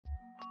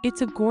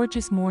It's a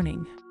gorgeous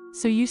morning,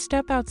 so you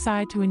step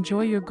outside to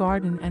enjoy your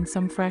garden and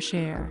some fresh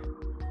air.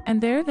 And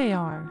there they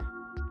are.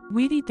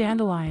 Weedy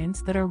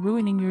dandelions that are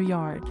ruining your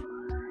yard.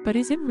 But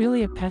is it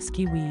really a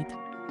pesky weed?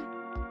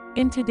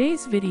 In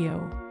today's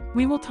video,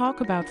 we will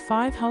talk about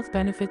 5 health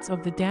benefits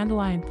of the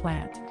dandelion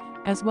plant,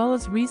 as well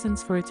as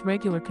reasons for its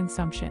regular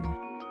consumption.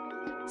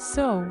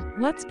 So,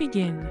 let's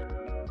begin.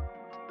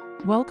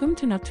 Welcome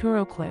to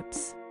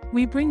NaturoClips.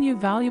 We bring you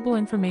valuable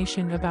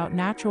information about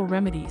natural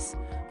remedies,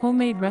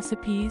 homemade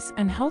recipes,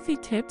 and healthy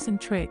tips and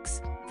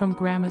tricks from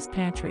Grandma's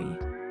pantry.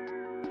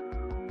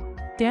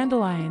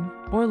 Dandelion,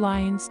 or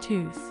lion's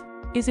tooth,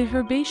 is a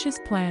herbaceous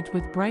plant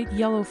with bright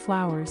yellow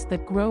flowers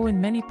that grow in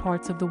many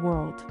parts of the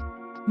world,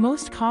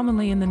 most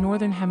commonly in the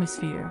northern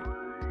hemisphere.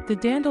 The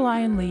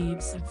dandelion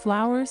leaves,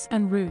 flowers,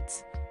 and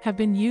roots have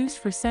been used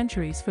for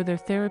centuries for their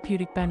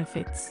therapeutic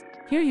benefits.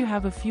 Here you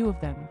have a few of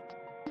them.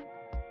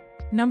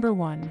 Number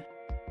 1.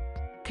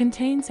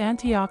 Contains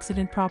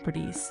antioxidant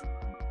properties.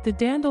 The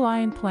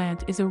dandelion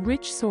plant is a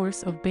rich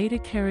source of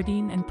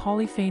beta-carotene and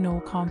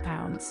polyphenol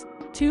compounds,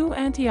 2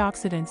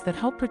 antioxidants that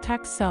help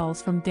protect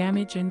cells from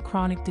damage and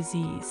chronic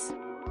disease.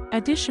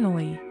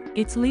 Additionally,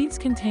 its leaves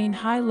contain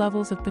high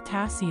levels of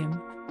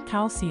potassium,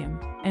 calcium,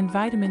 and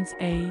vitamins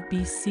A,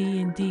 B,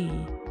 C, and D,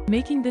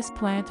 making this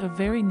plant a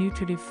very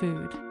nutritive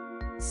food.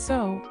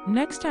 So,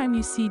 next time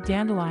you see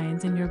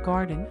dandelions in your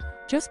garden,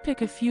 just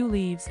pick a few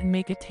leaves and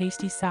make a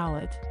tasty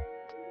salad.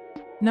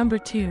 Number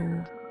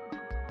 2.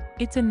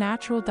 It's a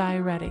natural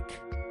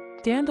diuretic.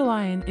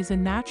 Dandelion is a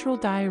natural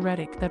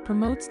diuretic that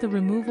promotes the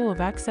removal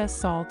of excess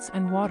salts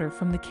and water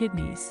from the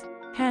kidneys,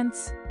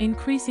 hence,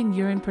 increasing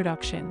urine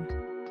production.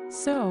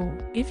 So,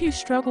 if you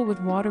struggle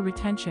with water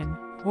retention,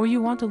 or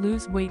you want to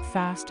lose weight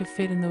fast to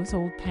fit in those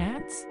old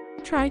pants,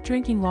 try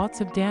drinking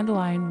lots of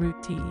dandelion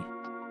root tea.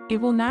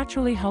 It will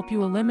naturally help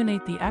you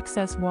eliminate the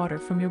excess water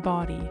from your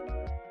body.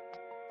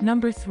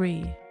 Number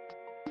 3.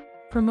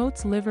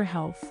 Promotes liver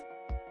health.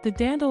 The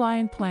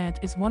dandelion plant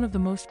is one of the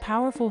most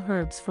powerful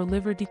herbs for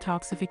liver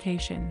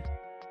detoxification.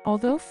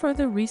 Although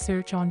further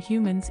research on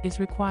humans is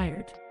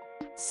required,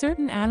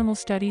 certain animal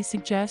studies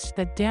suggest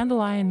that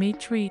dandelion may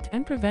treat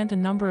and prevent a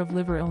number of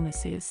liver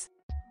illnesses.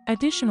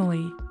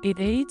 Additionally, it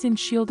aids in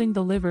shielding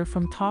the liver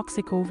from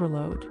toxic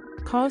overload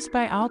caused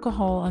by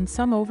alcohol and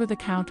some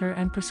over-the-counter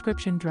and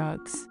prescription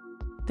drugs.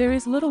 There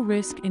is little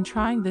risk in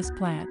trying this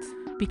plant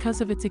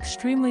because of its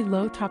extremely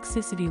low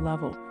toxicity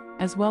level,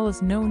 as well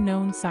as no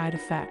known side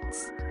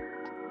effects.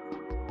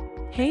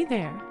 Hey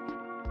there!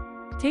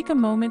 Take a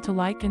moment to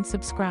like and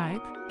subscribe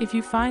if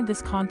you find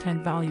this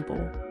content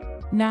valuable.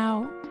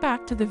 Now,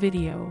 back to the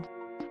video.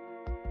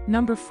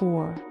 Number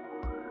 4.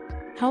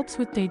 Helps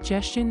with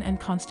digestion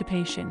and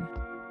constipation.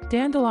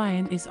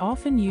 Dandelion is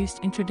often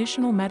used in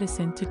traditional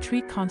medicine to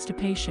treat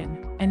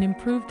constipation and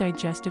improve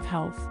digestive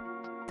health.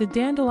 The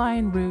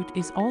dandelion root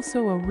is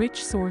also a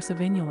rich source of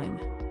inulin,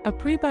 a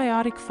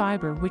prebiotic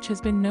fiber which has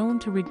been known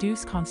to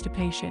reduce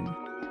constipation.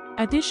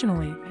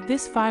 Additionally,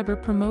 this fiber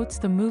promotes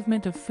the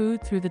movement of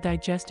food through the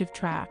digestive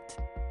tract,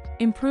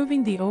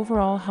 improving the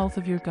overall health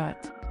of your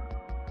gut.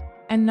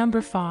 And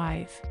number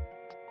 5.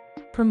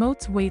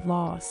 Promotes weight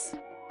loss.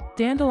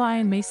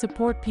 Dandelion may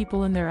support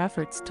people in their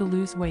efforts to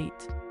lose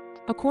weight.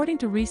 According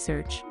to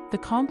research, the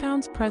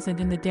compounds present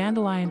in the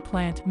dandelion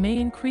plant may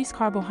increase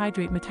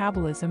carbohydrate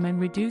metabolism and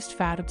reduce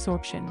fat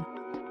absorption.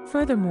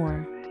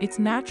 Furthermore, its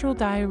natural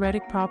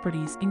diuretic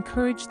properties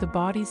encourage the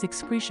body's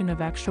excretion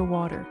of extra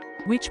water,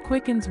 which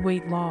quickens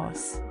weight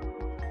loss.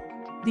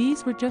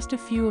 These were just a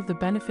few of the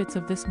benefits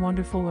of this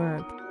wonderful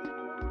herb.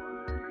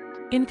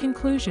 In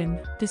conclusion,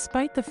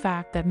 despite the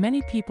fact that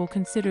many people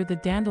consider the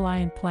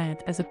dandelion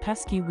plant as a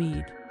pesky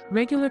weed,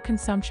 regular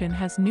consumption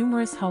has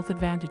numerous health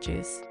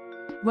advantages.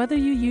 Whether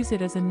you use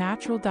it as a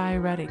natural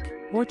diuretic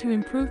or to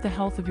improve the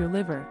health of your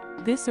liver,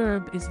 this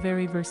herb is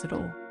very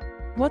versatile.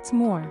 What's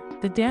more,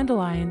 the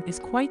dandelion is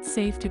quite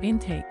safe to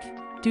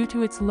intake due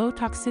to its low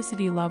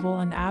toxicity level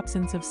and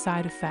absence of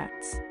side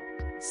effects.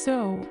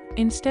 So,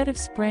 instead of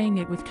spraying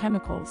it with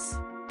chemicals,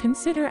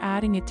 consider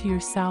adding it to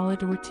your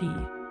salad or tea.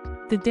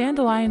 The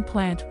dandelion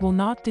plant will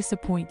not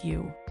disappoint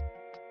you.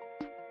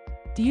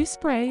 Do you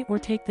spray or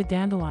take the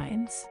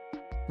dandelions?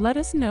 Let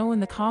us know in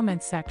the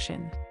comments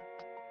section.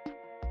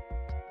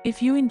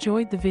 If you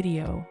enjoyed the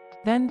video,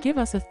 then give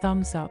us a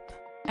thumbs up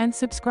and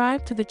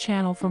subscribe to the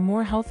channel for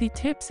more healthy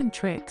tips and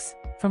tricks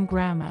from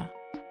Grandma.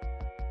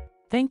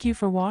 Thank you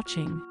for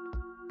watching.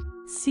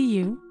 See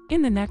you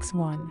in the next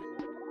one.